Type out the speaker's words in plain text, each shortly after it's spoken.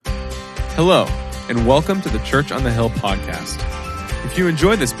Hello, and welcome to the Church on the Hill podcast. If you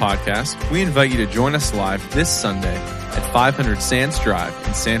enjoy this podcast, we invite you to join us live this Sunday at 500 Sands Drive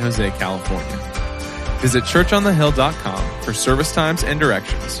in San Jose, California. Visit churchonthehill.com for service times and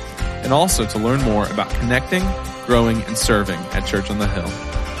directions, and also to learn more about connecting, growing, and serving at Church on the Hill.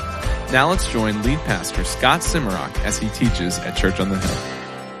 Now let's join lead pastor Scott Simmerock as he teaches at Church on the Hill.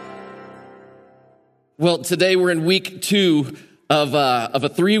 Well, today we're in week 2 of a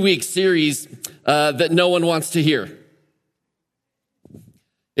 3-week series that no one wants to hear.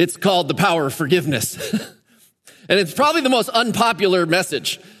 It's called The Power of Forgiveness. And it's probably the most unpopular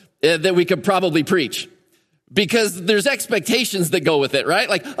message that we could probably preach, because there's expectations that go with it, right?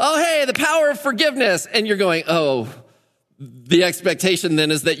 Like, oh, hey, the power of forgiveness. And you're going, oh, the expectation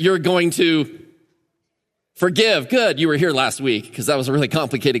then is that you're going to forgive. Good, you were here last week, because that was a really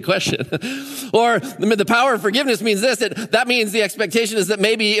complicated question. Or the power of forgiveness means this. That means the expectation is that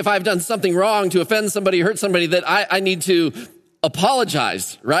maybe if I've done something wrong to offend somebody, hurt somebody, that I need to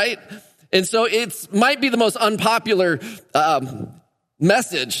apologize, right? And so it might be the most unpopular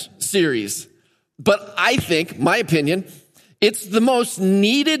message series. But I think, my opinion, it's the most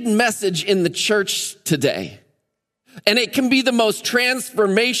needed message in the church today. And it can be the most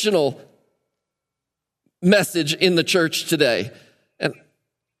transformational message in the church today. And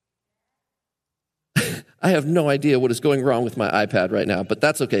I have no idea what is going wrong with my iPad right now, but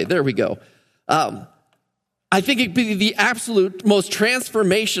that's okay. There we go. I think it'd be the absolute most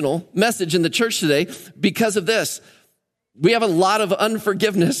transformational message in the church today because of this. We have a lot of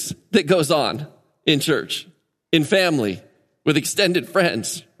unforgiveness that goes on in church, in family, with extended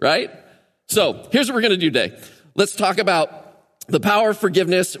friends, right? So here's what we're going to do today. Let's talk about the power of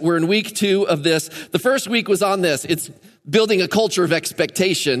forgiveness. We're in week 2 of this. The first week was on this. It's building a culture of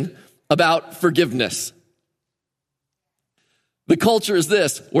expectation about forgiveness. The culture is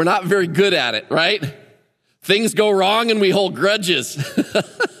this. We're not very good at it, right? Things go wrong and we hold grudges.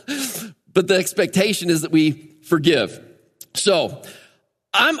 But the expectation is that we forgive. So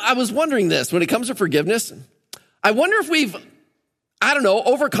I was wondering this. When it comes to forgiveness, I wonder if we've,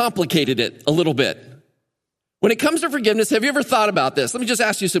 overcomplicated it a little bit. When it comes to forgiveness, have you ever thought about this? Let me just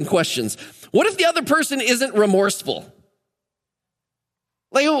ask you some questions. What if the other person isn't remorseful?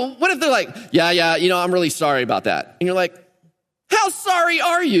 Like, what if they're like, yeah, I'm really sorry about that. And you're like, how sorry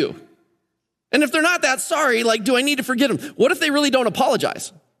are you? And if they're not that sorry, like, do I need to forgive them? What if they really don't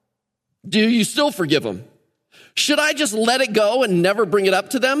apologize? Do you still forgive them? Should I just let it go and never bring it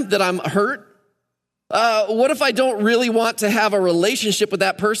up to them that I'm hurt? What if I don't really want to have a relationship with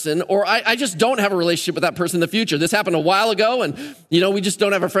that person, or I just don't have a relationship with that person in the future? This happened a while ago and, we just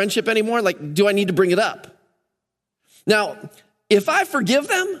don't have a friendship anymore. Like, do I need to bring it up? Now, if I forgive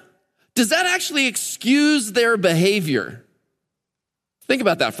them, does that actually excuse their behavior? Think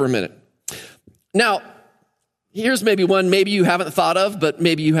about that for a minute. Now, here's maybe one maybe you haven't thought of, but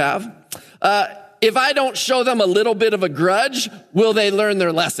maybe you have. If I don't show them a little bit of a grudge, will they learn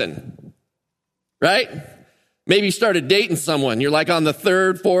their lesson? Right? Maybe you started dating someone. You're like on the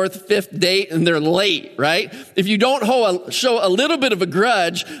 3rd, 4th, 5th date and they're late, right? If you don't show a little bit of a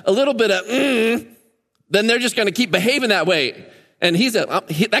grudge, a little bit of then they're just going to keep behaving that way. And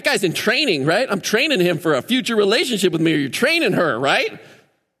that guy's in training, right? I'm training him for a future relationship with me, or you're training her, right? And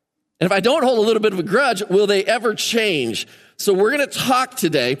if I don't hold a little bit of a grudge, will they ever change? So we're going to talk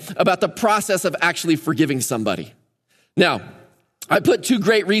today about the process of actually forgiving somebody. Now, I put 2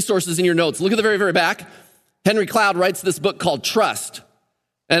 great resources in your notes. Look at the very, very back. Henry Cloud writes this book called Trust.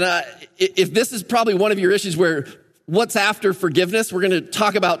 And if this is probably one of your issues where what's after forgiveness, we're going to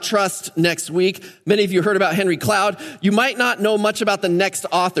talk about trust next week. Many of you heard about Henry Cloud. You might not know much about the next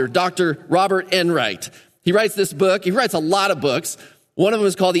author, Dr. Robert Enright. He writes this book. He writes a lot of books. One of them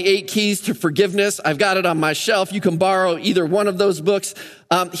is called The 8 Keys to Forgiveness. I've got it on my shelf. You can borrow either one of those books.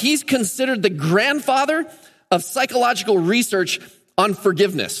 He's considered the grandfather of psychological research on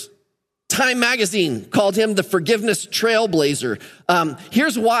forgiveness. Time magazine called him the forgiveness trailblazer.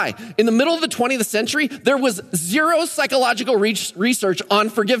 Here's why. In the middle of the 20th century, there was 0 psychological research on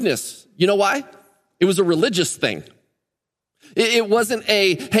forgiveness. You know why? It was a religious thing. It wasn't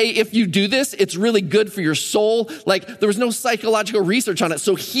hey, if you do this, it's really good for your soul. Like, there was no psychological research on it.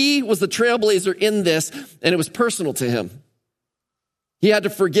 So he was the trailblazer in this, and it was personal to him. He had to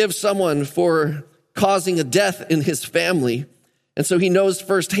forgive someone for causing a death in his family. And so he knows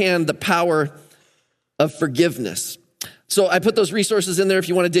firsthand the power of forgiveness. So I put those resources in there. If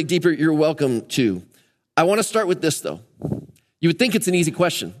you want to dig deeper, you're welcome to. I want to start with this, though. You would think it's an easy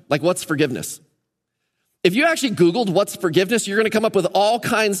question. Like, what's forgiveness? If you actually Googled what's forgiveness, you're going to come up with all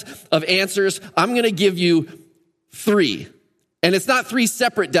kinds of answers. I'm going to give you 3. And it's not three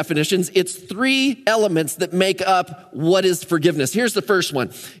separate definitions. It's three elements that make up what is forgiveness. Here's the first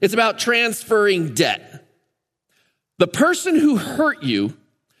one. It's about transferring debt. The person who hurt you,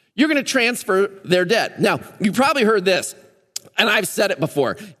 you're going to transfer their debt. Now, you probably heard this, and I've said it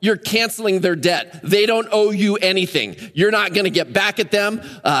before. You're canceling their debt. They don't owe you anything. You're not going to get back at them.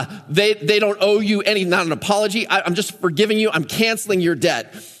 They don't owe you not an apology. I'm just forgiving you. I'm canceling your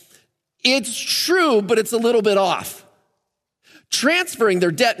debt. It's true, but it's a little bit off. Transferring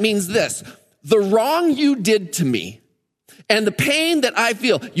their debt means this: the wrong you did to me and the pain that I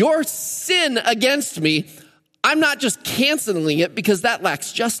feel, your sin against me, I'm not just canceling it because that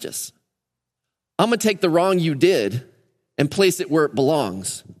lacks justice. I'm going to take the wrong you did and place it where it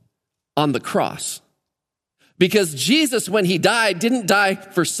belongs, on the cross. Because Jesus, when he died, didn't die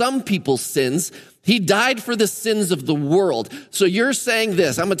for some people's sins. He died for the sins of the world. So you're saying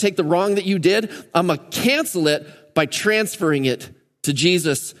this: I'm going to take the wrong that you did, I'm going to cancel it by transferring it to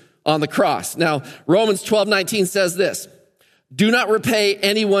Jesus on the cross. Now, Romans 12:19 says this: do not repay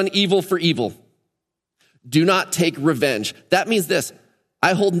anyone evil for evil. Do not take revenge. That means this: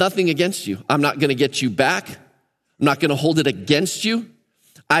 I hold nothing against you. I'm not going to get you back. I'm not going to hold it against you.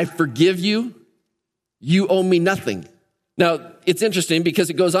 I forgive you. You owe me nothing. Now, it's interesting because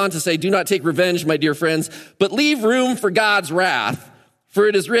it goes on to say, do not take revenge, my dear friends, but leave room for God's wrath. For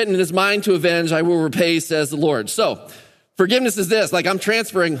it is written, it is mine to avenge, I will repay, says the Lord. So forgiveness is this: like, I'm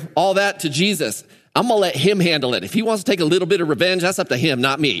transferring all that to Jesus. I'm going to let him handle it. If he wants to take a little bit of revenge, that's up to him,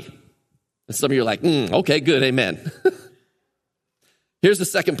 not me. And some of you are like, okay, good, amen. Here's the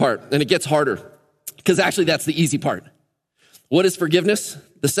second part, and it gets harder, because actually that's the easy part. What is forgiveness?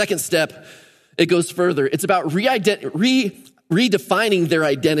 The second step, it goes further. It's about redefining their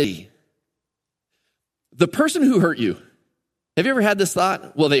identity. The person who hurt you, have you ever had this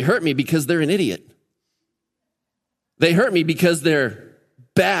thought? Well, they hurt me because they're an idiot. They hurt me because they're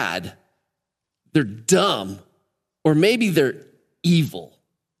bad, they're dumb, or maybe they're evil.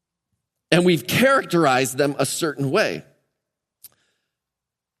 And we've characterized them a certain way.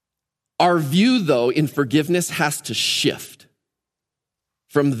 Our view, though, in forgiveness has to shift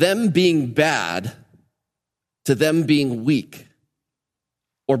from them being bad to them being weak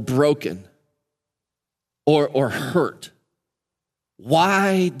or broken or hurt.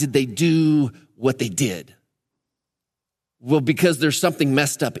 Why did they do what they did? Well, because there's something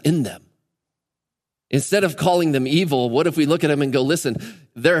messed up in them. Instead of calling them evil, what if we look at them and go, listen,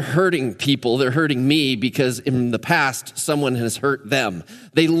 they're hurting people, they're hurting me because in the past, someone has hurt them.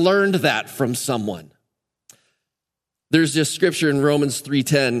 They learned that from someone. There's this scripture in Romans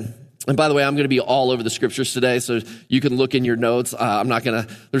 3:10. And by the way, I'm going to be all over the scriptures today, so you can look in your notes.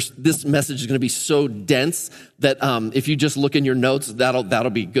 This message is going to be so dense that if you just look in your notes, that'll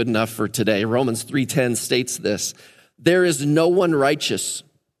be good enough for today. Romans 3:10 states this: there is no one righteous,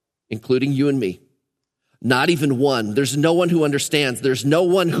 including you and me. Not even one. There's no one who understands. There's no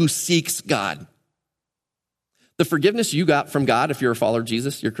one who seeks God. The forgiveness you got from God, if you're a follower of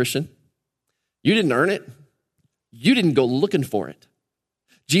Jesus, you're a Christian, you didn't earn it. You didn't go looking for it.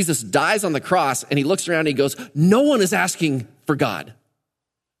 Jesus dies on the cross and he looks around and he goes, no one is asking for God.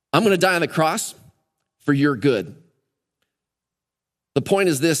 I'm going to die on the cross for your good. The point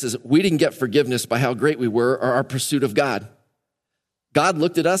is this, is we didn't get forgiveness by how great we were or our pursuit of God. God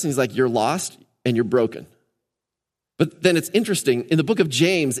looked at us and he's like, you're lost and you're broken. But then it's interesting, in the book of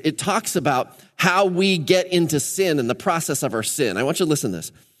James, it talks about how we get into sin and the process of our sin. I want you to listen to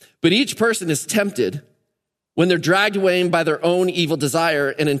this. But each person is tempted when they're dragged away by their own evil desire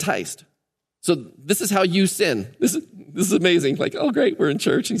and enticed. So this is how you sin. This is amazing. Like, oh, great, we're in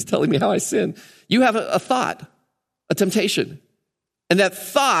church and he's telling me how I sin. You have a thought, a temptation. And that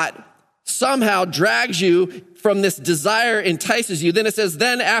thought somehow drags you from this desire, entices you. Then it says,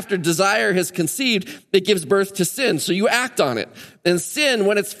 then after desire has conceived, it gives birth to sin. So you act on it. And sin,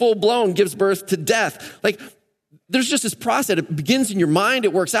 when it's full blown, gives birth to death. Like, there's just this process. It begins in your mind.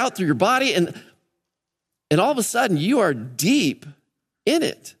 It works out through your body. And all of a sudden, you are deep in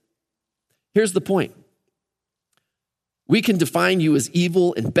it. Here's the point. We can define you as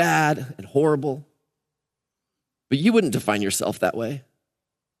evil and bad and horrible, but you wouldn't define yourself that way.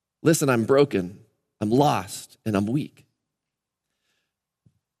 Listen, I'm broken, I'm lost, and I'm weak.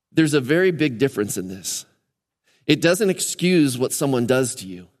 There's a very big difference in this. It doesn't excuse what someone does to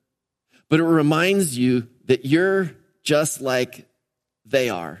you, but it reminds you that you're just like they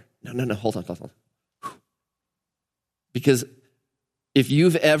are. No, hold on. Because if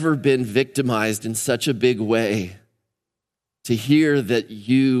you've ever been victimized in such a big way, to hear that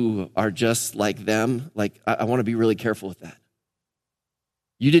you are just like them, like, I want to be really careful with that.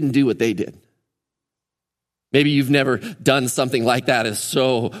 You didn't do what they did. Maybe you've never done something like that. It's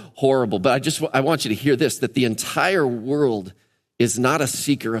so horrible. But I want you to hear this, that the entire world is not a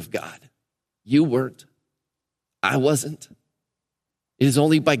seeker of God. You weren't. I wasn't. It is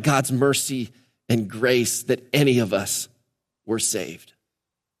only by God's mercy and grace that any of us were saved.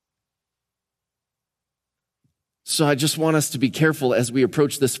 So I just want us to be careful as we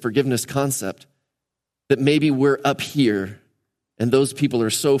approach this forgiveness concept, that maybe we're up here and those people are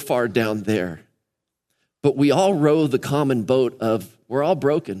so far down there. But we all row the common boat of we're all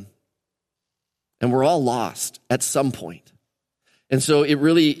broken and we're all lost at some point. And so it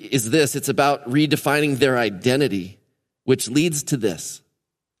really is this. It's about redefining their identity, which leads to this: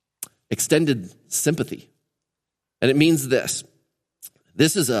 extended sympathy. And it means this.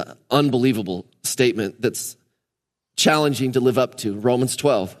 This is an unbelievable statement that's challenging to live up to. Romans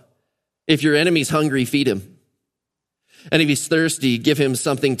 12. If your enemy's hungry, feed him. And if he's thirsty, give him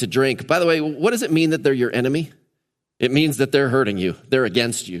something to drink. By the way, what does it mean that they're your enemy? It means that they're hurting you. They're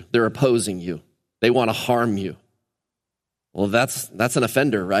against you. They're opposing you. They want to harm you. Well, that's an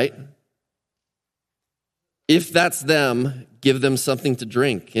offender, right? If that's them, give them something to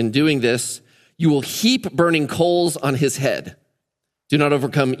drink. In doing this, you will heap burning coals on his head. Do not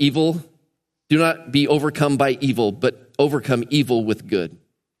overcome evil. Do not be overcome by evil, but overcome evil with good.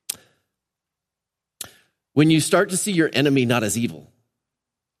 When you start to see your enemy not as evil,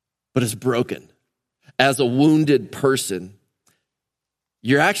 but as broken, as a wounded person,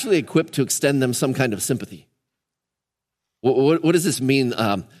 you're actually equipped to extend them some kind of sympathy. What does this mean,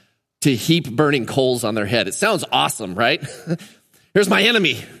 to heap burning coals on their head? It sounds awesome, right? Here's my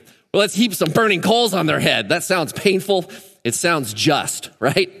enemy. Well, let's heap some burning coals on their head. That sounds painful. It sounds just,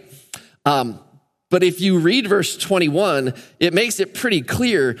 right? But if you read verse 21, it makes it pretty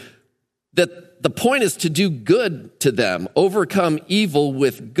clear that the point is to do good to them, overcome evil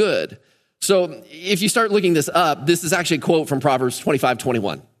with good. So if you start looking this up, this is actually a quote from Proverbs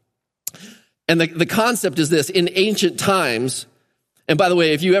 25:21. And the concept is this: in ancient times, and by the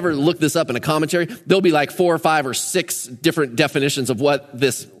way, if you ever look this up in a commentary, there'll be like 4 or 5 or 6 different definitions of what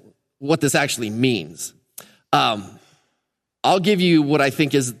this actually means. I'll give you what I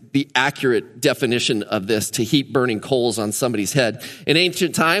think is the accurate definition of this: to heap burning coals on somebody's head. In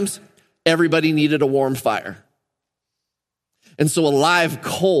ancient times, everybody needed a warm fire. And so a live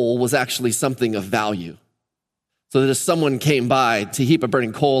coal was actually something of value. So that if someone came by to heap a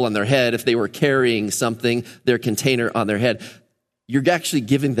burning coal on their head, if they were carrying something, their container on their head, you're actually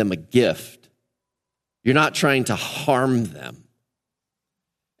giving them a gift. You're not trying to harm them.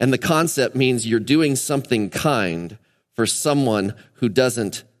 And the concept means you're doing something kind for someone who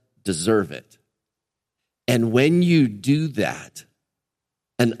doesn't deserve it. And when you do that,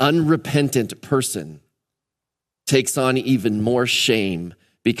 an unrepentant person takes on even more shame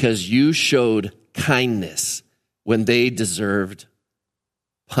because you showed kindness when they deserved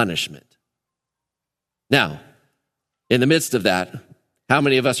punishment. Now, in the midst of that, how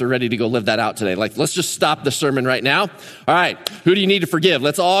many of us are ready to go live that out today? Like, let's just stop the sermon right now. All right, who do you need to forgive?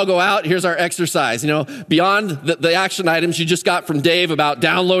 Let's all go out. Here's our exercise. Beyond the action items you just got from Dave about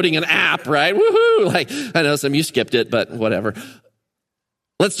downloading an app, right? Woohoo! Like, I know some of you skipped it, but whatever.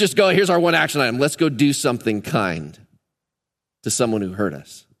 Let's just go. Here's our one action item. Let's go do something kind to someone who hurt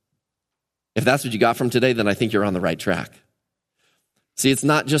us. If that's what you got from today, then I think you're on the right track. See, it's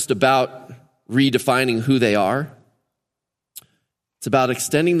not just about redefining who they are. It's about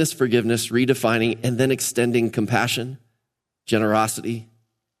extending this forgiveness, redefining, and then extending compassion, generosity,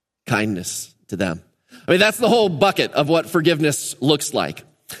 kindness to them. I mean, that's the whole bucket of what forgiveness looks like.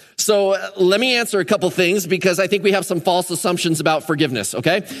 So let me answer a couple things because I think we have some false assumptions about forgiveness,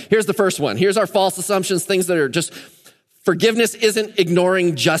 okay? Here's the first one. Here's our false assumptions, things that are just, forgiveness isn't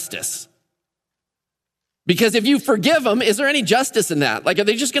ignoring justice. Because if you forgive them, is there any justice in that? Like, are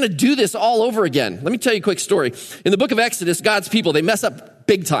they just going to do this all over again? Let me tell you a quick story. In the book of Exodus, God's people, they mess up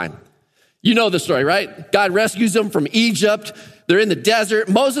big time. You know the story, right? God rescues them from Egypt. They're in the desert.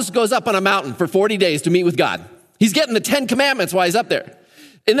 Moses goes up on a mountain for 40 days to meet with God. He's getting the 10 commandments while he's up there.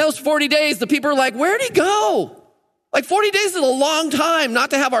 In those 40 days, the people are like, where'd he go? Like 40 days is a long time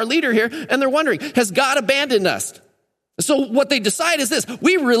not to have our leader here. And they're wondering, has God abandoned us? So what they decide is this: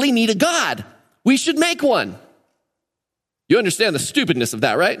 we really need a God. We should make one. You understand the stupidness of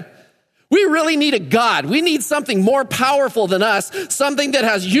that, right? We really need a God. We need something more powerful than us, something that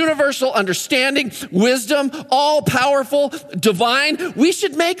has universal understanding, wisdom, all powerful, divine. We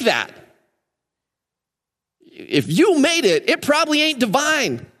should make that. If you made it, it probably ain't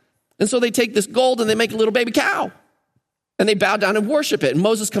divine. And so they take this gold and they make a little baby cow. And they bow down and worship it. And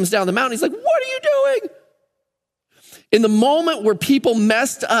Moses comes down the mountain. He's like, what are you doing? In the moment where people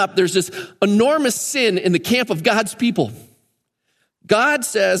messed up, there's this enormous sin in the camp of God's people. God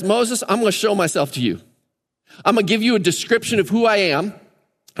says, Moses, I'm going to show myself to you. I'm going to give you a description of who I am, and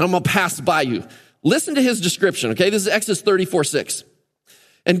I'm going to pass by you. Listen to his description, okay? This is Exodus 34:6.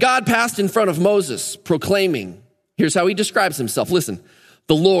 And God passed in front of Moses, proclaiming, here's how he describes himself. Listen,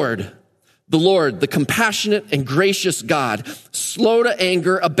 the Lord, the compassionate and gracious God, slow to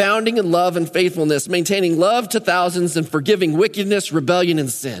anger, abounding in love and faithfulness, maintaining love to thousands and forgiving wickedness, rebellion,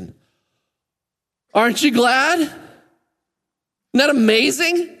 and sin. Aren't you glad? Isn't that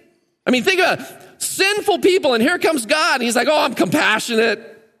amazing? I mean, think about it. Sinful people, and here comes God, and he's like, oh, I'm compassionate.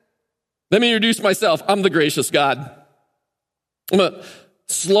 Let me introduce myself. I'm the gracious God. I'm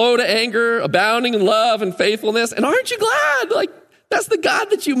slow to anger, abounding in love and faithfulness. And aren't you glad? Like, that's the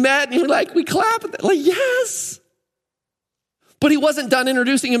God that you met, and you're like, we clap at that. Like, yes. But he wasn't done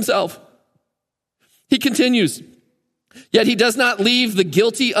introducing himself. He continues, yet he does not leave the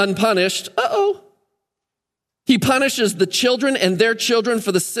guilty unpunished. He punishes the children and their children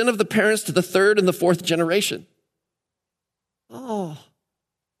for the sin of the parents to the third and the fourth generation. Oh,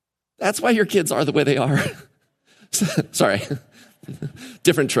 that's why your kids are the way they are. Sorry,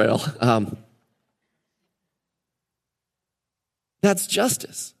 different trail. That's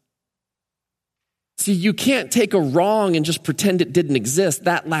justice. See, you can't take a wrong and just pretend it didn't exist.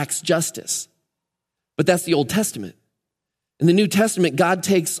 That lacks justice. But that's the Old Testament. In the New Testament, God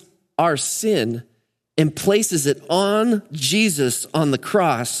takes our sin and places it on Jesus on the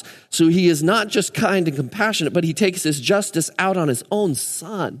cross. So he is not just kind and compassionate, but he takes his justice out on his own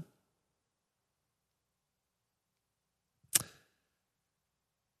son.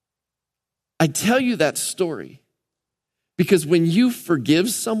 I tell you that story because when you forgive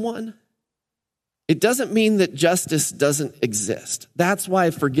someone, it doesn't mean that justice doesn't exist. That's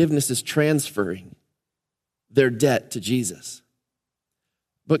why forgiveness is transferring their debt to Jesus.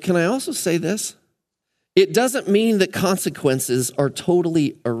 But can I also say this? It doesn't mean that consequences are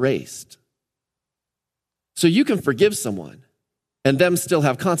totally erased. So you can forgive someone and them still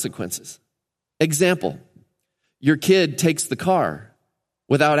have consequences. Example, your kid takes the car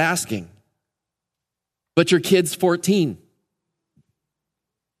without asking, but your kid's 14.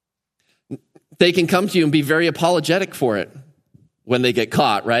 They can come to you and be very apologetic for it when they get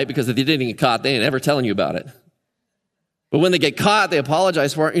caught, right? Because if they didn't get caught, they ain't ever telling you about it. But when they get caught, they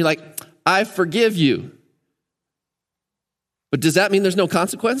apologize for it. And you're like, I forgive you. But does that mean there's no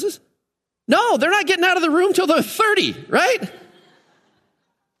consequences? No, they're not getting out of the room till they're 30, right?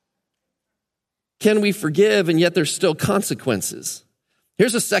 Can we forgive and yet there's still consequences?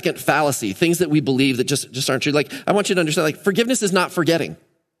 Here's a second fallacy, things that we believe that just aren't true. Like, I want you to understand, like, forgiveness is not forgetting.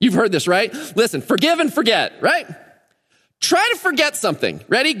 You've heard this, right? Listen, forgive and forget, right? Try to forget something.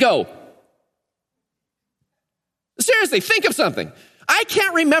 Ready? Go. Seriously, think of something. I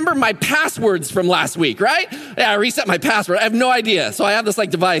can't remember my passwords from last week, right? Yeah, I reset my password. I have no idea. So I have this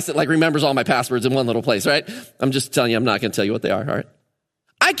like device that like remembers all my passwords in one little place, right? I'm just telling you, I'm not going to tell you what they are, all right?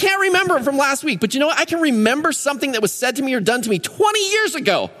 I can't remember it from last week, but you know what? I can remember something that was said to me or done to me 20 years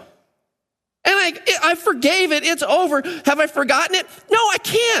ago. And I forgave it. It's over. Have I forgotten it? No, I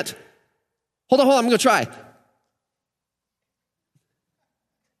can't. Hold on. I'm going to try.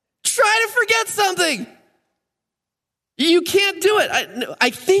 Try to forget something. You can't do it. I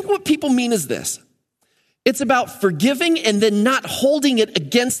think what people mean is this. It's about forgiving and then not holding it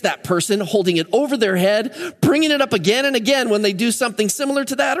against that person, holding it over their head, bringing it up again and again when they do something similar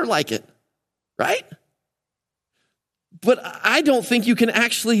to that or like it, right? But I don't think you can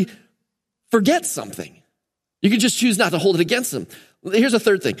actually forget something. You can just choose not to hold it against them. Here's a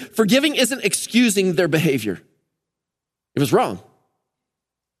third thing. Forgiving isn't excusing their behavior. It was wrong.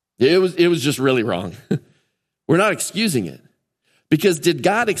 It was just really wrong. We're not excusing it. Because did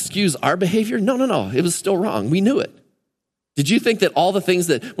God excuse our behavior? No. It was still wrong. We knew it. Did you think that all the things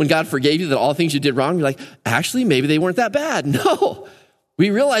that when God forgave you, that all the things you did wrong, you're like, actually, maybe they weren't that bad. No, we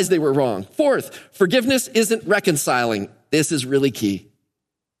realized they were wrong. Fourth, forgiveness isn't reconciling. This is really key.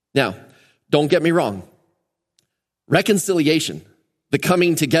 Now, don't get me wrong. Reconciliation, the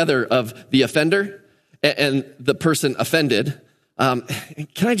coming together of the offender and the person offended. Can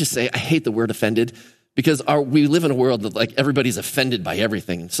I just say, I hate the word offended. Because we live in a world that like everybody's offended by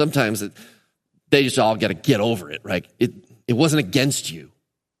everything. And sometimes they just all got to get over it, right? It wasn't against you.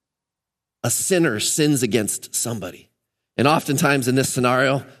 A sinner sins against somebody. And oftentimes in this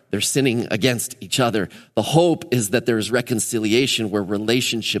scenario, they're sinning against each other. The hope is that there's reconciliation where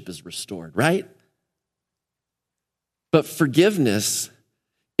relationship is restored, right? But forgiveness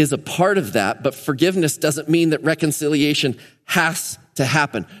is a part of that. But forgiveness doesn't mean that reconciliation has to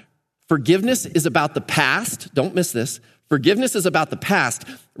happen. Forgiveness is about the past. Don't miss this. Forgiveness is about the past.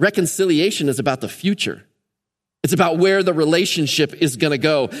 Reconciliation is about the future. It's about where the relationship is going to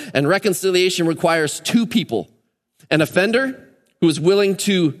go. And reconciliation requires two people, an offender who is willing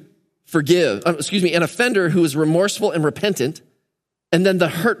to forgive, an offender who is remorseful and repentant, and then the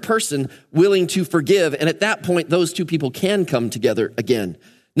hurt person willing to forgive. And at that point, those two people can come together again.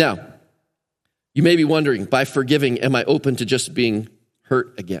 Now, you may be wondering, by forgiving, am I open to just being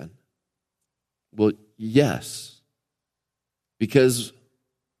hurt again? Well, yes. Because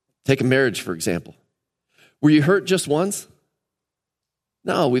take a marriage, for example. Were you hurt just once?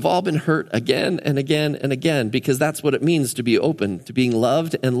 No, we've all been hurt again and again and again, because that's what it means to be open to being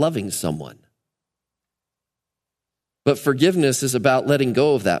loved and loving someone. But forgiveness is about letting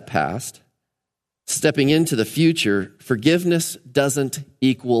go of that past, stepping into the future. Forgiveness doesn't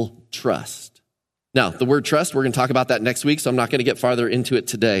equal trust. Now, the word trust, we're going to talk about that next week, so I'm not going to get farther into it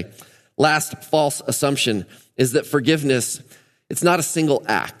today. Last false assumption is that forgiveness, it's not a single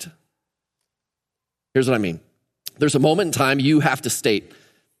act. Here's what I mean. There's a moment in time you have to state,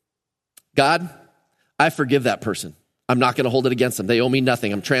 God, I forgive that person. I'm not going to hold it against them. They owe me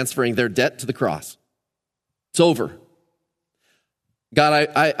nothing. I'm transferring their debt to the cross. It's over.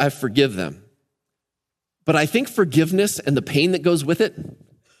 God, I forgive them. But I think forgiveness and the pain that goes with it,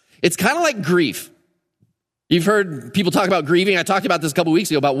 it's kind of like grief. You've heard people talk about grieving. I talked about this a couple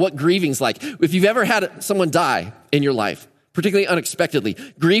weeks ago about what grieving's like. If you've ever had someone die in your life, particularly unexpectedly,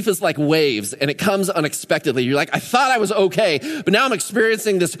 grief is like waves and it comes unexpectedly. You're like, I thought I was okay, but now I'm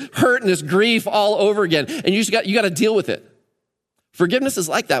experiencing this hurt and this grief all over again. And you got to deal with it. Forgiveness is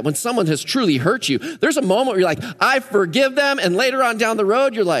like that. When someone has truly hurt you, there's a moment where you're like, I forgive them. And later on down the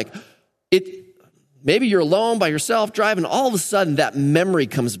road, you're like, maybe you're alone by yourself driving. All of a sudden that memory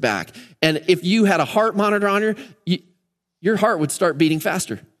comes back. And if you had a heart monitor on your heart would start beating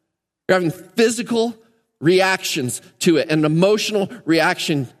faster. You're having physical reactions to it, an emotional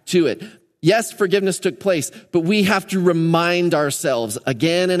reaction to it. Yes, forgiveness took place, but we have to remind ourselves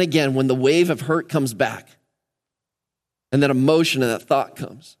again and again when the wave of hurt comes back and that emotion and that thought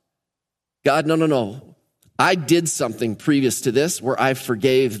comes. God, no. I did something previous to this where I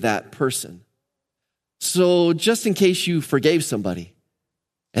forgave that person. So just in case you forgave somebody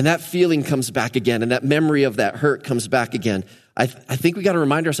and that feeling comes back again and that memory of that hurt comes back again, I think we got to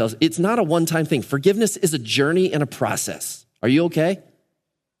remind ourselves, it's not a one-time thing. Forgiveness is a journey and a process. Are you okay?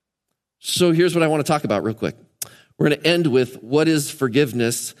 So here's what I want to talk about real quick. We're going to end with what is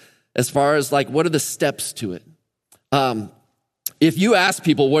forgiveness as far as like, what are the steps to it? If you ask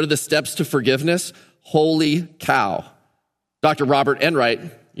people, what are the steps to forgiveness? Holy cow. Dr. Robert Enright,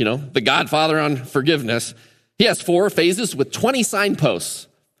 the godfather on forgiveness, he has 4 phases with 20 signposts.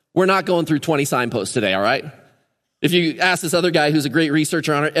 We're not going through 20 signposts today, all right? If you ask this other guy who's a great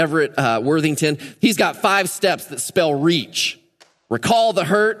researcher on it, Everett Worthington, he's got 5 steps that spell reach. Recall the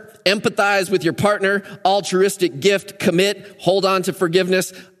hurt, empathize with your partner, altruistic gift, commit, hold on to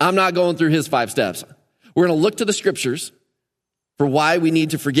forgiveness. I'm not going through his 5 steps. We're going to look to the scriptures for why we need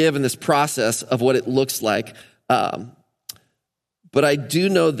to forgive in this process of what it looks like. But I do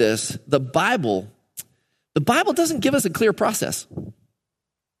know this, the Bible doesn't give us a clear process.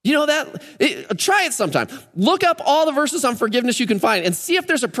 You know that? Try it sometime. Look up all the verses on forgiveness you can find and see if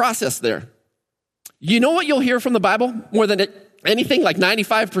there's a process there. You know what you'll hear from the Bible more than anything, like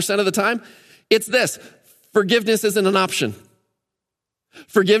 95% of the time? It's this: forgiveness isn't an option.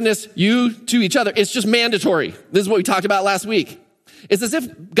 Forgiveness, you to each other, it's just mandatory. This is what we talked about last week. It's as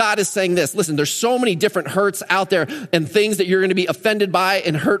if God is saying this: listen, there's so many different hurts out there and things that you're going to be offended by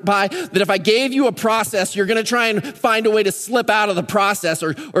and hurt by that if I gave you a process, you're going to try and find a way to slip out of the process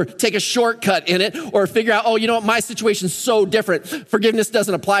or take a shortcut in it or figure out, my situation's so different. Forgiveness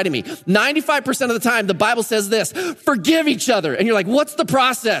doesn't apply to me. 95% of the time, the Bible says this: forgive each other. And you're like, what's the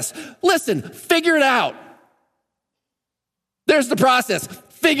process? Listen, figure it out. There's the process.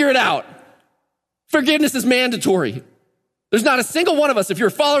 Figure it out. Forgiveness is mandatory. There's not a single one of us, if you're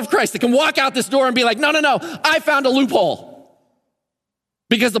a follower of Christ, that can walk out this door and be like, no, I found a loophole.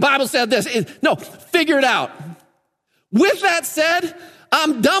 Because the Bible said this. No, figure it out. With that said,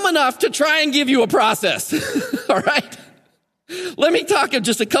 I'm dumb enough to try and give you a process. All right? Let me talk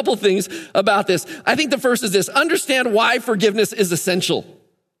just a couple things about this. I think the first is this: understand why forgiveness is essential.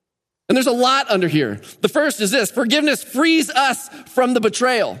 And there's a lot under here. The first is this: forgiveness frees us from the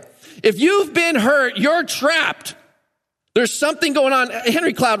betrayal. If you've been hurt, you're trapped. There's something going on.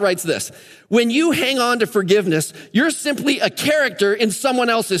 Henry Cloud writes this: when you hang on to forgiveness, you're simply a character in someone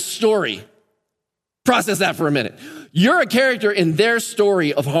else's story. Process that for a minute. You're a character in their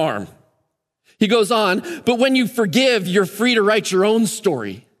story of harm. He goes on, but when you forgive, you're free to write your own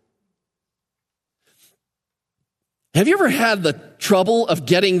story. Have you ever had the trouble of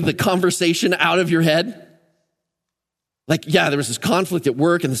getting the conversation out of your head? Like, yeah, there was this conflict at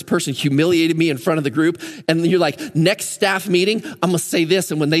work and this person humiliated me in front of the group. And you're like, next staff meeting, I'm going to say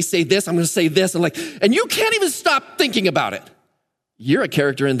this. And when they say this, I'm going to say this. And you can't even stop thinking about it. You're a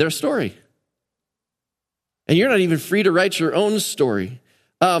character in their story. And you're not even free to write your own story.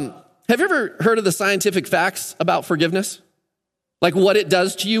 Have you ever heard of the scientific facts about forgiveness? Like what it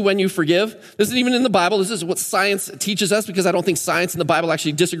does to you when you forgive? This isn't even in the Bible. This is what science teaches us because I don't think science and the Bible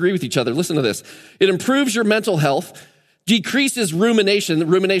actually disagree with each other. Listen to this. It improves your mental health, decreases rumination.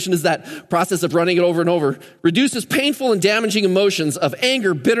 Rumination is that process of running it over and over. Reduces painful and damaging emotions of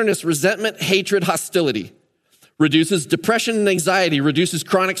anger, bitterness, resentment, hatred, hostility. Reduces depression and anxiety, reduces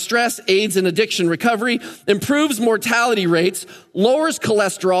chronic stress, aids in addiction recovery, improves mortality rates, lowers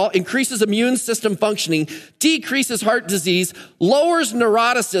cholesterol, increases immune system functioning, decreases heart disease, lowers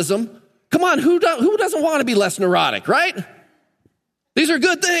neuroticism. Come on, who doesn't want to be less neurotic, right? These are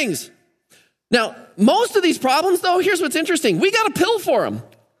good things. Now, most of these problems, though, here's what's interesting. We got a pill for them.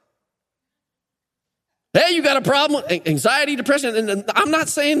 Hey, you got a problem, anxiety, depression. And I'm not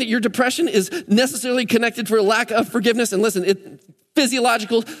saying that your depression is necessarily connected to a lack of forgiveness. And listen,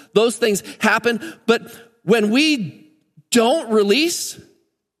 physiological, those things happen. But when we don't release,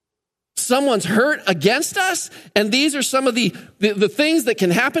 someone's hurt against us, and these are some of the things that can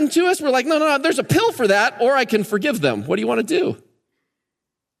happen to us, we're like, no, there's a pill for that, or I can forgive them. What do you want to do?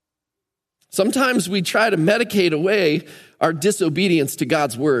 Sometimes we try to medicate away our disobedience to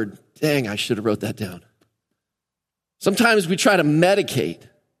God's word. Dang, I should have wrote that down. Sometimes we try to medicate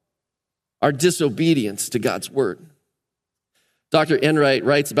our disobedience to God's word. Dr. Enright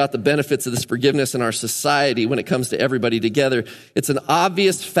writes about the benefits of this forgiveness in our society when it comes to everybody together. It's an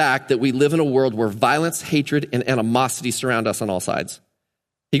obvious fact that we live in a world where violence, hatred, and animosity surround us on all sides.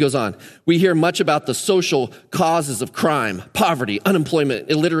 He goes on, we hear much about the social causes of crime, poverty, unemployment,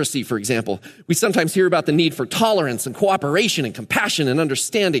 illiteracy, for example. We sometimes hear about the need for tolerance and cooperation and compassion and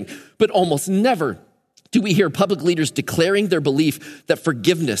understanding, but almost never do we hear public leaders declaring their belief that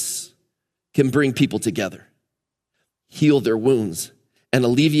forgiveness can bring people together, heal their wounds, and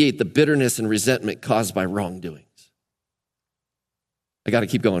alleviate the bitterness and resentment caused by wrongdoings. I got to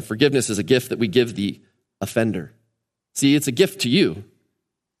keep going. Forgiveness is a gift that we give the offender. See, it's a gift to you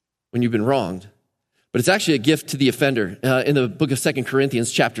when you've been wronged, but it's actually a gift to the offender. In the book of 2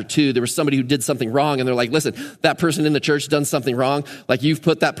 Corinthians chapter 2, there was somebody who did something wrong, and they're like, listen, that person in the church done something wrong, like you've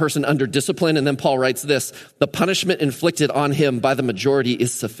put that person under discipline, and then Paul writes this, the punishment inflicted on him by the majority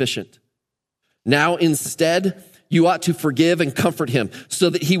is sufficient. Now instead, you ought to forgive and comfort him so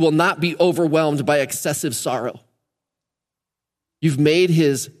that he will not be overwhelmed by excessive sorrow. You've made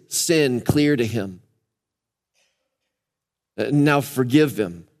his sin clear to him. Now forgive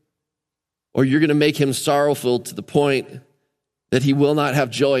him, or you're going to make him sorrowful to the point that he will not have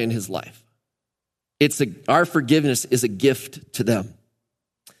joy in his life. Our forgiveness is a gift to them.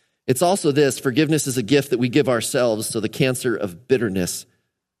 It's also this, forgiveness is a gift that we give ourselves so the cancer of bitterness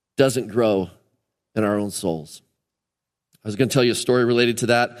doesn't grow in our own souls. I was going to tell you a story related to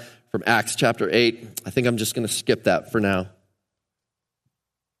that from Acts chapter 8. I think I'm just going to skip that for now.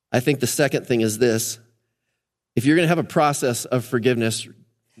 I think the second thing is this. If you're going to have a process of forgiveness,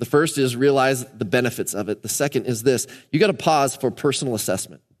 the first is realize the benefits of it. The second is this. You got to pause for personal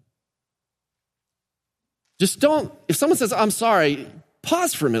assessment. Just don't, if someone says, I'm sorry,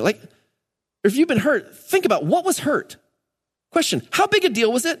 pause for a minute. Like, if you've been hurt, think about what was hurt. Question, how big a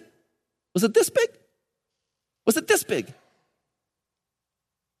deal was it? Was it this big? Was it this big?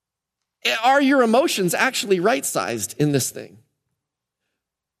 Are your emotions actually right-sized in this thing?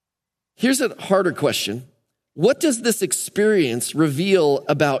 Here's a harder question. What does this experience reveal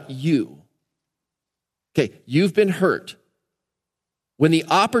about you? Okay, you've been hurt. When the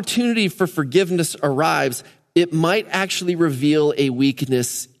opportunity for forgiveness arrives, it might actually reveal a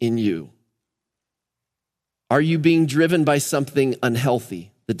weakness in you. Are you being driven by something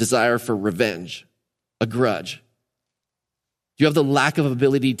unhealthy, the desire for revenge, a grudge? Do you have the lack of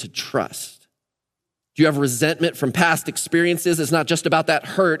ability to trust? Do you have resentment from past experiences? It's not just about that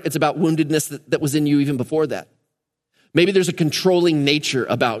hurt. It's about woundedness that was in you even before that. Maybe there's a controlling nature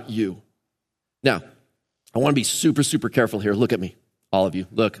about you. Now, I want to be super, super careful here. Look at me, all of you.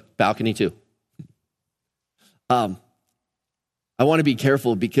 Look, balcony too. I want to be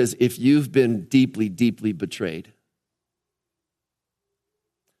careful because if you've been deeply, deeply betrayed,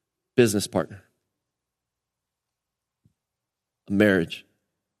 business partner, a marriage,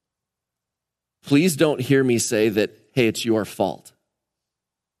 please don't hear me say that, hey, it's your fault.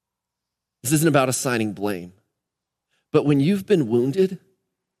 This isn't about assigning blame. But when you've been wounded,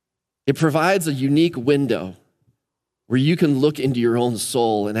 it provides a unique window where you can look into your own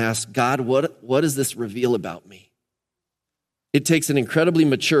soul and ask, God, what does this reveal about me? It takes an incredibly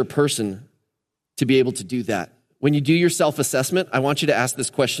mature person to be able to do that. When you do your self-assessment, I want you to ask this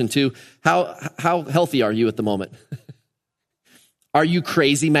question too. How healthy are you at the moment? Are you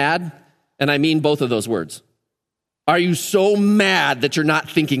crazy mad? And I mean both of those words. Are you so mad that you're not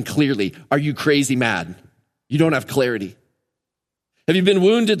thinking clearly? Are you crazy mad? You don't have clarity. Have you been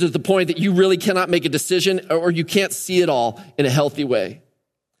wounded to the point that you really cannot make a decision or you can't see it all in a healthy way?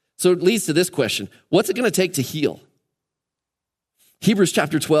 So it leads to this question. What's it going to take to heal? Hebrews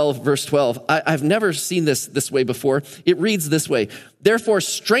chapter 12, verse 12. I've never seen this way before. It reads this way. Therefore,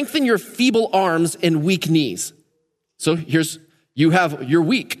 strengthen your feeble arms and weak knees. So you're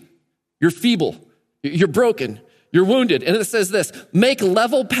weak, you're feeble, you're broken, you're wounded. And it says this, make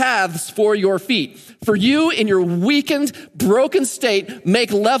level paths for your feet. For you in your weakened, broken state,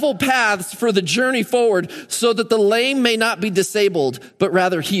 make level paths for the journey forward so that the lame may not be disabled, but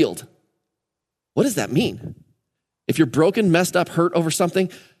rather healed. What does that mean? If you're broken, messed up, hurt over something,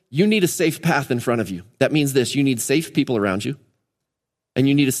 you need a safe path in front of you. That means this, you need safe people around you, and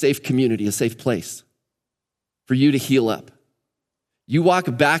you need a safe community, a safe place for you to heal up. You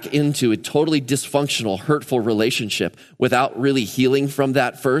walk back into a totally dysfunctional, hurtful relationship without really healing from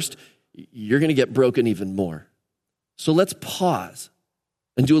that first, you're going to get broken even more. So let's pause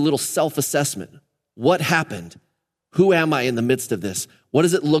and do a little self-assessment. What happened? Who am I in the midst of this? What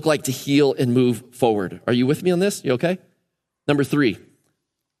does it look like to heal and move forward? Are you with me on this? You okay? Number 3,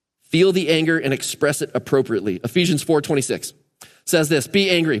 feel the anger and express it appropriately. Ephesians 4:26 says this, be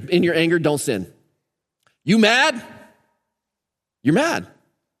angry. In your anger, don't sin. You mad? You're mad.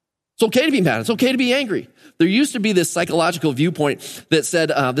 It's okay to be mad. It's okay to be angry. There used to be this psychological viewpoint that said,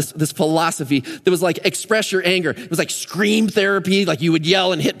 this philosophy that was like, express your anger. It was like scream therapy, like you would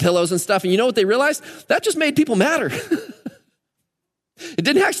yell and hit pillows and stuff. And you know what they realized? That just made people madder. It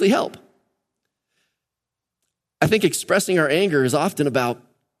didn't actually help. I think expressing our anger is often about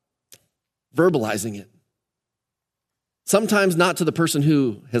verbalizing it. Sometimes not to the person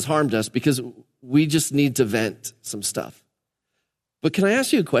who has harmed us because we just need to vent some stuff. But can I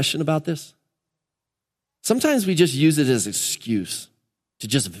ask you a question about this? Sometimes we just use it as an excuse to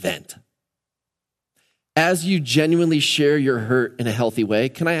just vent. As you genuinely share your hurt in a healthy way,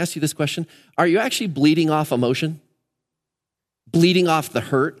 can I ask you this question? Are you actually bleeding off emotion? Bleeding off the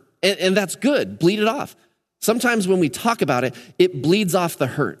hurt? And that's good. Bleed it off. Sometimes when we talk about it, it bleeds off the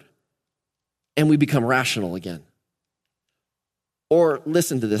hurt and we become rational again. Or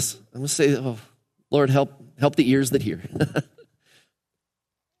listen to this. I'm going to say, oh, Lord, help the ears that hear.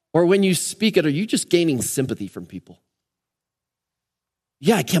 Or when you speak it, are you just gaining sympathy from people?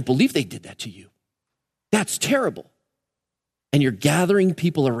 Yeah, I can't believe they did that to you. That's terrible. And you're gathering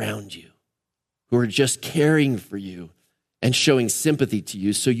people around you who are just caring for you and showing sympathy to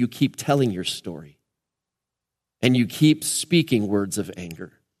you, so you keep telling your story. And you keep speaking words of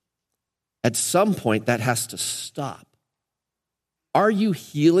anger. At some point, that has to stop. Are you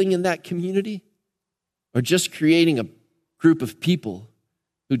healing in that community? Or just creating a group of people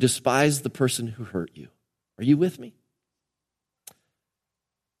who despise the person who hurt you? Are you with me?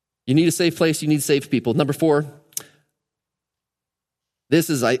 You need a safe place. You need safe people. Number 4, this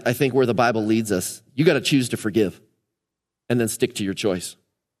is, I think, where the Bible leads us. You got to choose to forgive and then stick to your choice.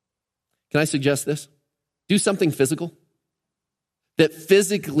 Can I suggest this? Do something physical that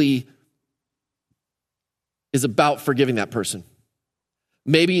physically is about forgiving that person.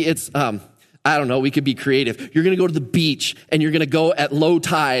 Maybe it's, I don't know, we could be creative. You're going to go to the beach and you're going to go at low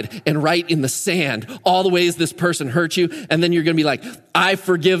tide and write in the sand all the ways this person hurt you. And then you're going to be like, I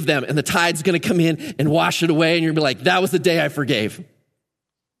forgive them. And the tide's going to come in and wash it away. And you're going to be like, that was the day I forgave.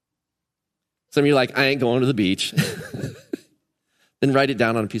 Some of you are like, I ain't going to the beach. Then write it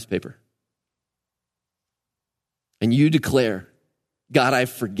down on a piece of paper. And you declare, God, I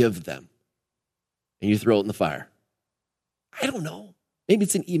forgive them. And you throw it in the fire. I don't know. Maybe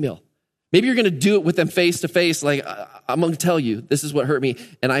it's an email. Maybe you're going to do it with them face to face. Like, I'm going to tell you, this is what hurt me,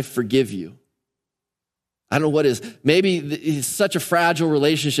 and I forgive you. I don't know what is. Maybe it's such a fragile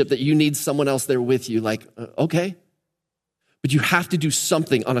relationship that you need someone else there with you. Like, okay. But you have to do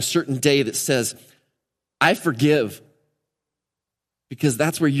something on a certain day that says, I forgive. Because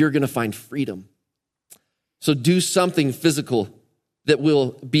that's where you're going to find freedom. So do something physical that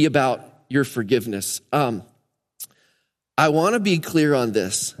will be about your forgiveness. I want to be clear on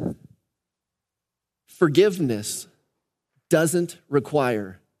this. Forgiveness doesn't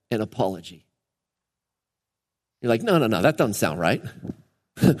require an apology. You're like, no, that doesn't sound right.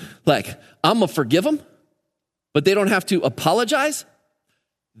 Like, I'm going to forgive them, but they don't have to apologize?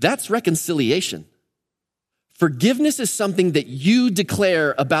 That's reconciliation. Forgiveness is something that you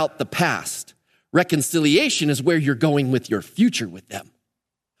declare about the past. Reconciliation is where you're going with your future with them.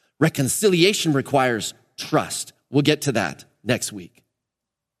 Reconciliation requires trust. We'll get to that next week.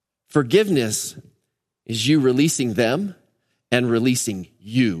 Forgiveness is you releasing them and releasing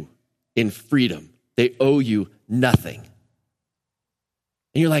you in freedom. They owe you nothing.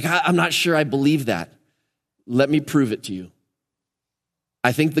 And you're like, I'm not sure I believe that. Let me prove it to you.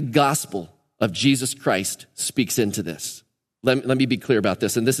 I think the gospel of Jesus Christ speaks into this. Let me be clear about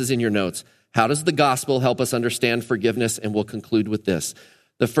this, and this is in your notes. How does the gospel help us understand forgiveness? And we'll conclude with this.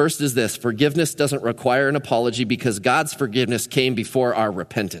 The first is this: forgiveness doesn't require an apology because God's forgiveness came before our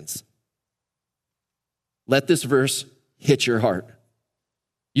repentance. Let this verse hit your heart.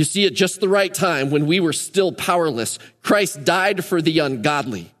 You see, at just the right time, when we were still powerless, Christ died for the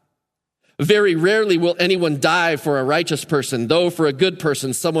ungodly. Very rarely will anyone die for a righteous person, though for a good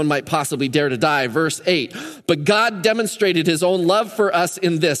person, someone might possibly dare to die. Verse 8, but God demonstrated his own love for us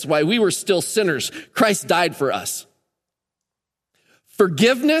in this: while we were still sinners, Christ died for us.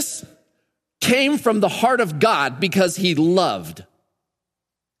 Forgiveness came from the heart of God because he loved.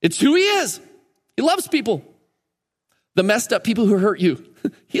 It's who he is. He loves people. The messed up people who hurt you,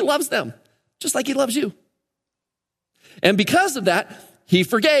 he loves them, just like he loves you. And because of that, he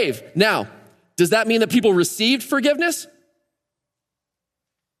forgave. Now, does that mean that people received forgiveness?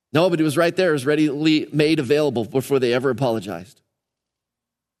 No, but it was right there. It was readily made available before they ever apologized.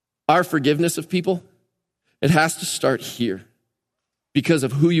 Our forgiveness of people, it has to start here because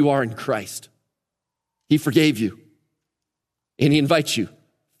of who you are in Christ. He forgave you, and he invites you,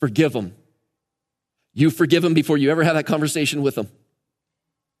 forgive them. You forgive them before you ever have that conversation with them.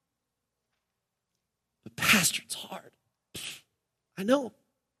 But pastor, it's hard. I know.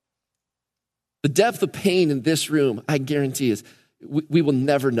 The depth of pain in this room, I guarantee, is we will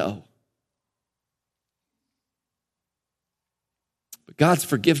never know. But God's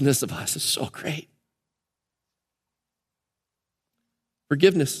forgiveness of us is so great.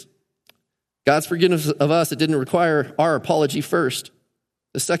 Forgiveness. God's forgiveness of us, it didn't require our apology first.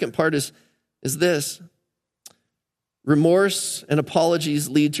 The second part is this. Remorse and apologies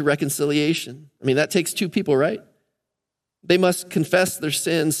lead to reconciliation. I mean, that takes two people, right? They must confess their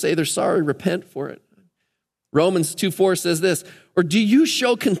sins, say they're sorry, repent for it. Romans 2:4 says this: or do you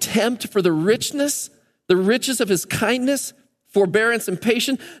show contempt for the riches of his kindness, forbearance, and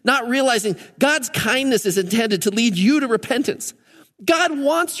patience, not realizing God's kindness is intended to lead you to repentance? God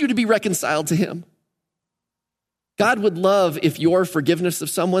wants you to be reconciled to him. God would love if your forgiveness of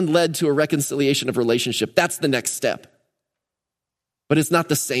someone led to a reconciliation of relationship. That's the next step. But it's not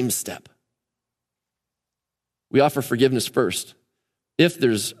the same step. We offer forgiveness first. If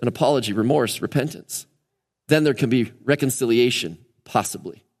there's an apology, remorse, repentance, then there can be reconciliation,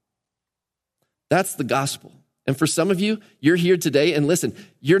 possibly. That's the gospel. And for some of you, you're here today, and listen,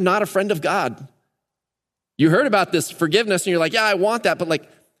 you're not a friend of God. You heard about this forgiveness, and you're like, yeah, I want that, but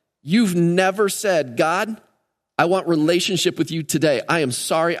you've never said, God, I want relationship with you today. I am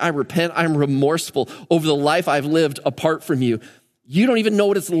sorry, I repent, I'm remorseful over the life I've lived apart from you. You don't even know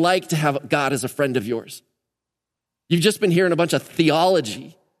what it's like to have God as a friend of yours. You've just been hearing a bunch of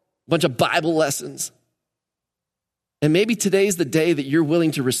theology, a bunch of Bible lessons. And maybe today's the day that you're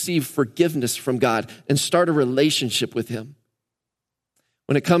willing to receive forgiveness from God and start a relationship with him.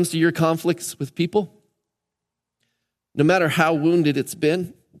 When it comes to your conflicts with people, no matter how wounded it's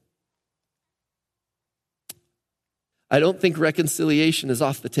been, I don't think reconciliation is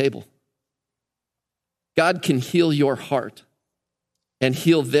off the table. God can heal your heart and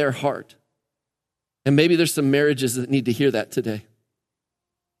heal their heart. And maybe there's some marriages that need to hear that today.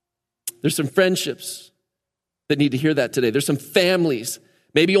 There's some friendships that need to hear that today. There's some families.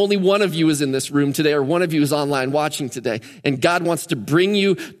 Maybe only one of you is in this room today, or one of you is online watching today. And God wants to bring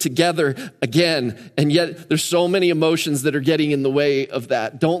you together again. And yet there's so many emotions that are getting in the way of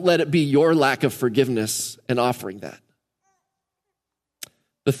that. Don't let it be your lack of forgiveness and offering that.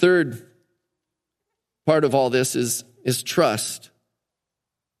 The third part of all this is trust.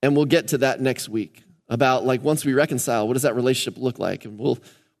 And we'll get to that next week about once we reconcile, what does that relationship look like? And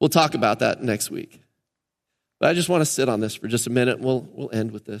we'll talk about that next week. But I just want to sit on this for just a minute. And we'll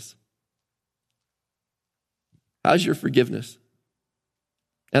end with this. How's your forgiveness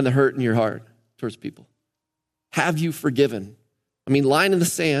and the hurt in your heart towards people? Have you forgiven? I mean, line in the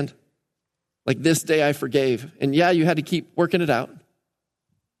sand, this day I forgave. And yeah, you had to keep working it out.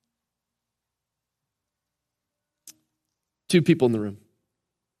 Two people in the room.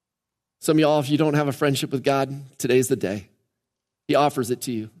 Some of y'all, if you don't have a friendship with God, today's the day. He offers it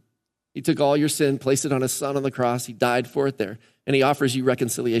to you. He took all your sin, placed it on his son on the cross. He died for it there. And he offers you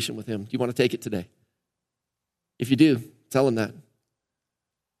reconciliation with him. Do you want to take it today? If you do, tell him that.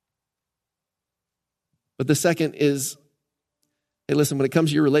 But the second is, hey, listen, when it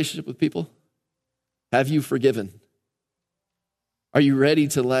comes to your relationship with people, have you forgiven? Are you ready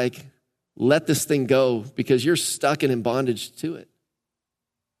to let this thing go because you're stuck and in bondage to it?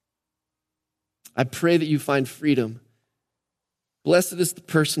 I pray that you find freedom. Blessed is the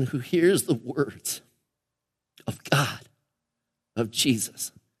person who hears the words of God, of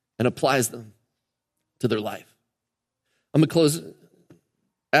Jesus, and applies them to their life. I'm going to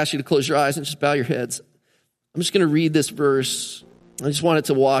ask you to close your eyes and just bow your heads. I'm just going to read this verse. I just want it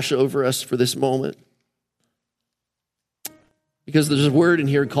to wash over us for this moment. Because there's a word in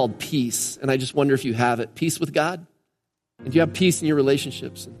here called peace, and I just wonder if you have it. Peace with God? And do you have peace in your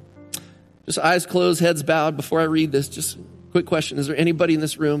relationships? Just eyes closed, heads bowed. Before I read this, just a quick question. Is there anybody in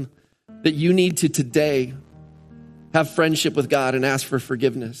this room that you need to today have friendship with God and ask for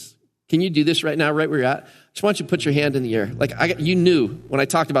forgiveness? Can you do this right now, right where you're at? I just want you to put your hand in the air. You knew when I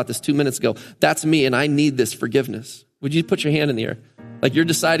talked about this 2 minutes ago, that's me and I need this forgiveness. Would you put your hand in the air? Like you're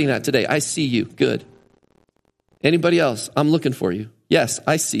deciding that today. I see you. Good. Anybody else? I'm looking for you. Yes,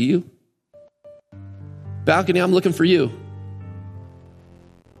 I see you. Balcony, I'm looking for you.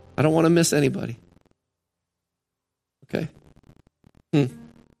 I don't want to miss anybody. Okay.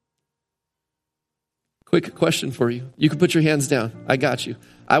 Quick question for you. You can put your hands down. I got you.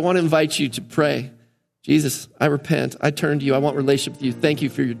 I want to invite you to pray. Jesus, I repent. I turn to you. I want relationship with you. Thank you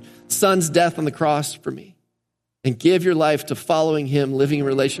for your son's death on the cross for me. And give your life to following him, living in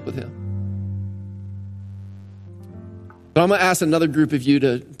relationship with him. But I'm going to ask another group of you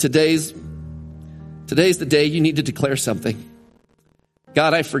today's the day you need to declare something.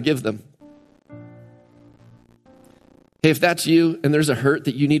 God, I forgive them. Hey, if that's you and there's a hurt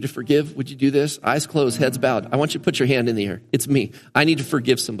that you need to forgive, would you do this? Eyes closed, heads bowed. I want you to put your hand in the air. It's me. I need to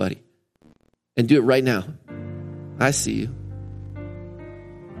forgive somebody. And do it right now. I see you.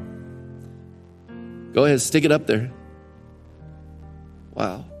 Go ahead, stick it up there.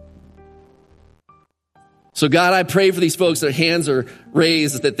 Wow. So God, I pray for these folks, their hands are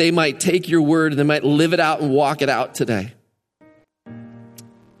raised, that they might take your word and they might live it out and walk it out today.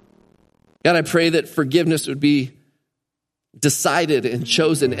 God, I pray that forgiveness would be decided and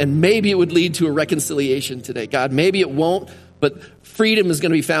chosen, and maybe it would lead to a reconciliation today. God, maybe it won't, but freedom is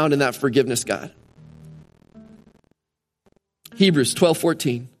going to be found in that forgiveness, God. Hebrews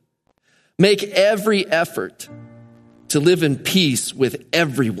 12:14. Make every effort to live in peace with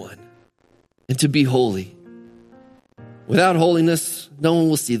everyone and to be holy. Without holiness, no one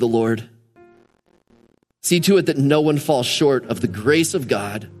will see the Lord. See to it that no one falls short of the grace of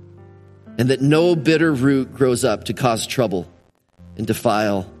God, and that no bitter root grows up to cause trouble and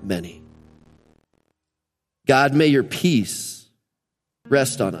defile many. God, may your peace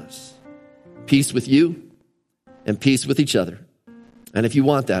rest on us. Peace with you and peace with each other. And if you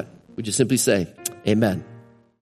want that, would you simply say, amen.